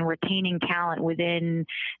talent and retaining talent within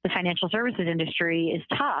the financial services industry is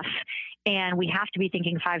tough. And we have to be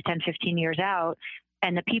thinking 5, 10, 15 years out.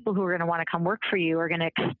 And the people who are going to want to come work for you are going to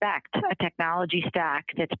expect a technology stack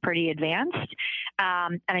that's pretty advanced.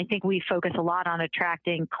 And I think we focus a lot on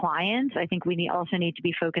attracting clients. I think we also need to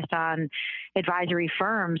be focused on advisory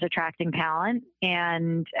firms attracting talent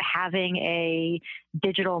and having a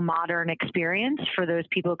digital modern experience for those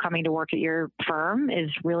people coming to work at your firm is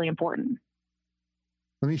really important.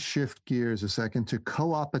 Let me shift gears a second to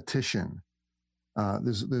co-opetition.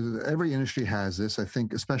 There's every industry has this. I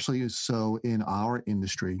think especially so in our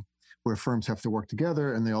industry, where firms have to work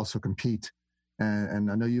together and they also compete.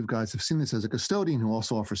 And I know you guys have seen this as a custodian who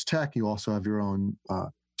also offers tech. You also have your own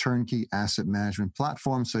turnkey asset management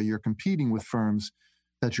platform. So you're competing with firms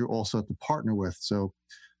that you also have to partner with. So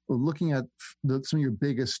looking at some of your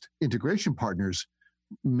biggest integration partners,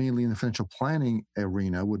 mainly in the financial planning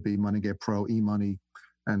arena, would be MoneyGuide Pro, eMoney,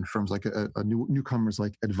 and firms like newcomers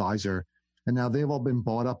like Advisor. And now they've all been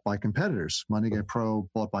bought up by competitors. MoneyGuide Pro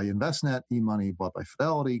bought by Envestnet, eMoney bought by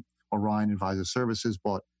Fidelity, Orion Advisor Services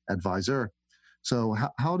bought Advisor. So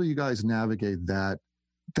how do you guys navigate that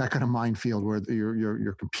kind of minefield where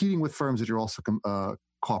you're competing with firms that you're also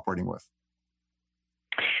cooperating with?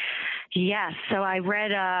 Yes. So I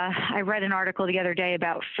read an article the other day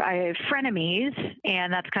about frenemies,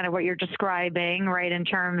 and that's kind of what you're describing, right? In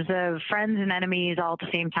terms of friends and enemies all at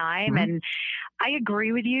the same time. Mm-hmm. And I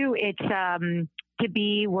agree with you. It's to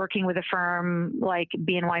be working with a firm like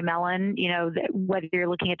BNY Mellon, whether you're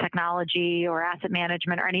looking at technology or asset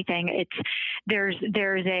management or anything, it's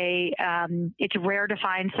rare to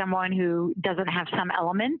find someone who doesn't have some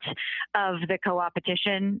element of the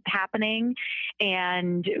co-opetition happening.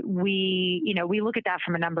 And we look at that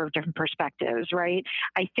from a number of different perspectives, right?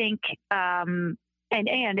 I think,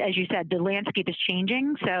 And as you said, the landscape is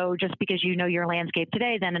changing. So just because you know your landscape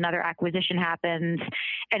today, then another acquisition happens,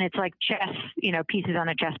 and it's like chess, pieces on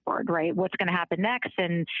a chessboard, right? What's going to happen next?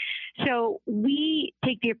 And so we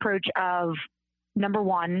take the approach of, number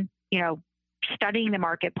one, studying the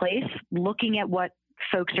marketplace, looking at what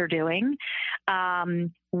folks are doing.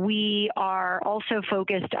 We are also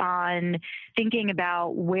focused on thinking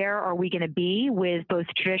about where are we going to be with both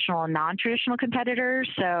traditional and non-traditional competitors.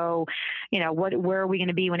 So, where are we going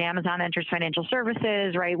to be when Amazon enters financial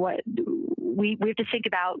services, right? We have to think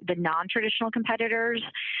about the non-traditional competitors.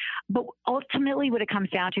 But ultimately what it comes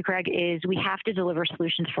down to, Craig, is we have to deliver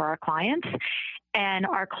solutions for our clients. And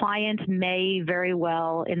our clients may very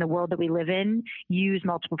well, in the world that we live in, use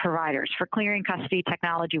multiple providers for clearing, custody,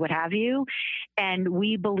 technology, what have you. And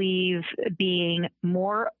we believe being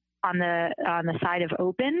more on the side of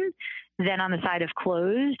open than on the side of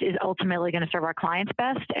closed is ultimately going to serve our clients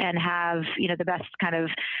best and have the best kind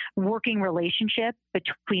of working relationship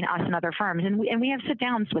between us and other firms. And we have sit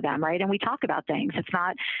downs with them, right? And we talk about things. It's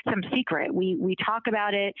not some secret. We talk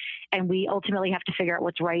about it, and we ultimately have to figure out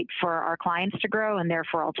what's right for our clients to grow, and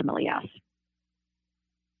therefore ultimately us.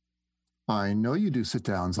 I know you do sit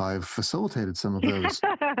downs. I've facilitated some of those.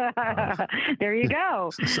 There you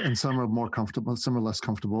go. And some are more comfortable, some are less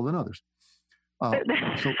comfortable than others.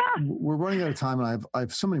 So we're running out of time, and I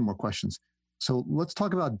have so many more questions. So let's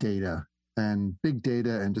talk about data. and big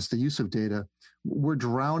data and just the use of data. We're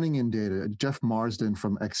drowning in data. Jeff Marsden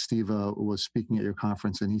from Extiva was speaking at your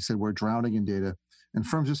conference, and he said we're drowning in data, and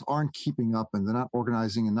firms just aren't keeping up, and they're not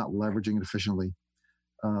organizing and not leveraging it efficiently.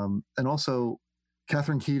 And also,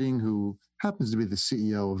 Catherine Keating, who happens to be the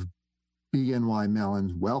CEO of BNY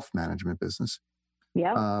Mellon's wealth management business.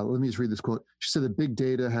 Yeah. Let me just read this quote. She said that big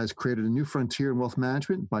data has created a new frontier in wealth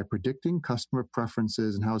management by predicting customer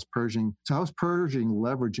preferences and how is Pershing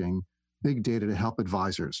leveraging big data to help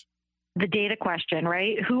advisors. The data question,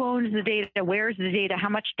 right? Who owns the data? Where's the data? How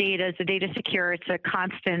much data? Is the data secure? It's a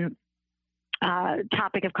constant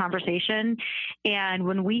topic of conversation. And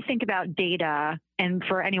when we think about data, and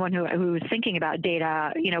for anyone who's thinking about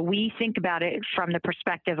data, we think about it from the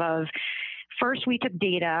perspective of, first, we took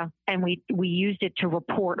data and we used it to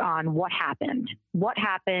report on what happened. What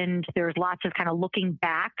happened? There's lots of kind of looking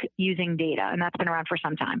back using data, and that's been around for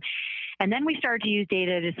some time. And then we started to use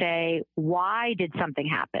data to say, why did something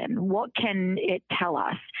happen? What can it tell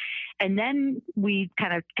us? And then we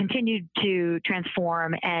kind of continued to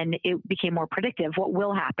transform, and it became more predictive. What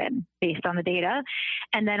will happen based on the data?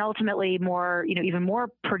 And then ultimately more, even more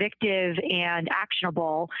predictive and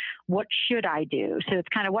actionable. What should I do? So it's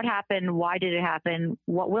kind of what happened, why did it happen,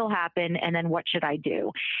 what will happen, and then what should I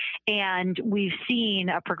do? And we've seen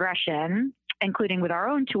a progression, including with our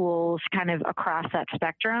own tools, kind of across that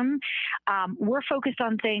spectrum. We're focused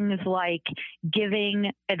on things like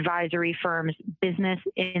giving advisory firms business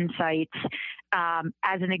insights.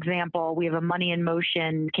 As an example, we have a money in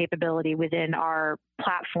motion capability within our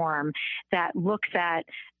platform that looks at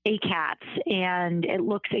ACATs, and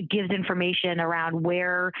it gives information around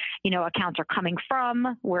where, accounts are coming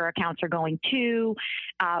from, where accounts are going to,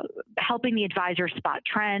 helping the advisor spot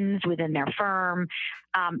trends within their firm.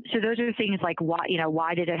 So those are things like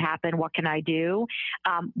why did it happen? What can I do?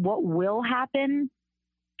 What will happen?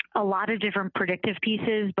 A lot of different predictive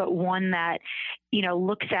pieces, but one that,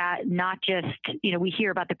 looks at not just, we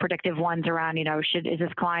hear about the predictive ones around, is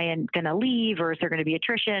this client going to leave, or is there going to be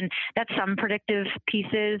attrition? That's some predictive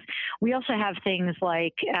pieces. We also have things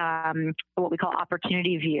like what we call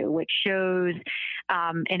opportunity view, which shows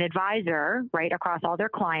an advisor, right, across all their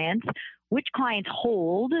clients, which clients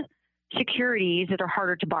hold securities that are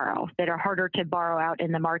harder to borrow out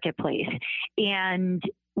in the marketplace. And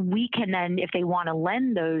we can then, if they want to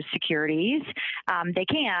lend those securities, they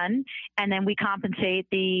can, and then we compensate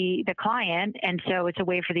the client. And so it's a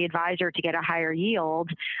way for the advisor to get a higher yield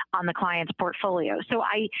on the client's portfolio. So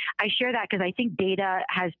I share that because I think data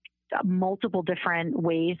has multiple different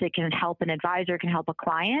ways it can help an advisor, can help a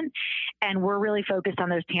client. And we're really focused on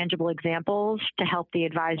those tangible examples to help the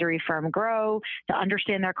advisory firm grow, to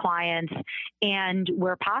understand their clients, and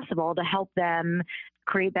where possible, to help them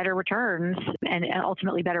create better returns and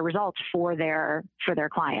ultimately better results for their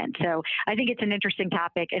client. So I think it's an interesting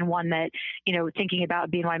topic, and one that, thinking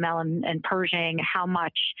about BNY Mellon and Pershing, how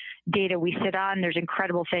much data we sit on, there's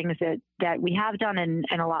incredible things that we have done and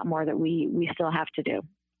a lot more that we still have to do.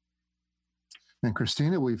 And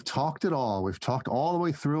Christina, we've talked it all. We've talked all the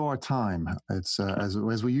way through our time. It's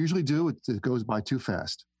as we usually do, it goes by too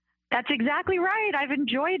fast. That's exactly right. I've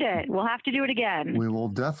enjoyed it. We'll have to do it again. We will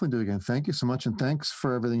definitely do it again. Thank you so much, and thanks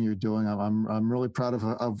for everything you're doing. I'm really proud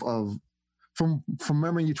of from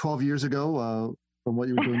remembering you 12 years ago, from what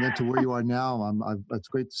you were doing then to where you are now. It's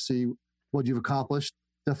great to see what you've accomplished.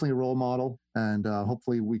 Definitely a role model, and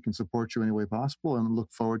hopefully we can support you any way possible. And look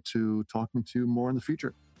forward to talking to you more in the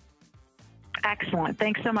future. Excellent.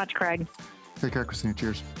 Thanks so much, Craig. Take care, Christina.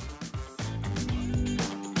 Cheers.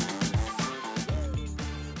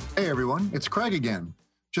 Hey, everyone. It's Craig again.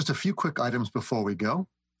 Just a few quick items before we go.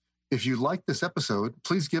 If you liked this episode,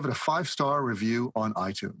 please give it a 5-star review on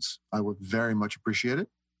iTunes. I would very much appreciate it.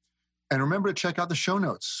 And remember to check out the show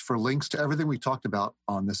notes for links to everything we talked about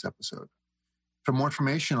on this episode. For more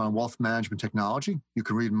information on wealth management technology, you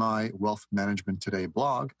can read my Wealth Management Today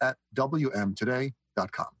blog at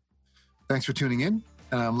wmtoday.com. Thanks for tuning in,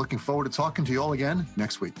 and I'm looking forward to talking to you all again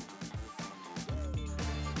next week.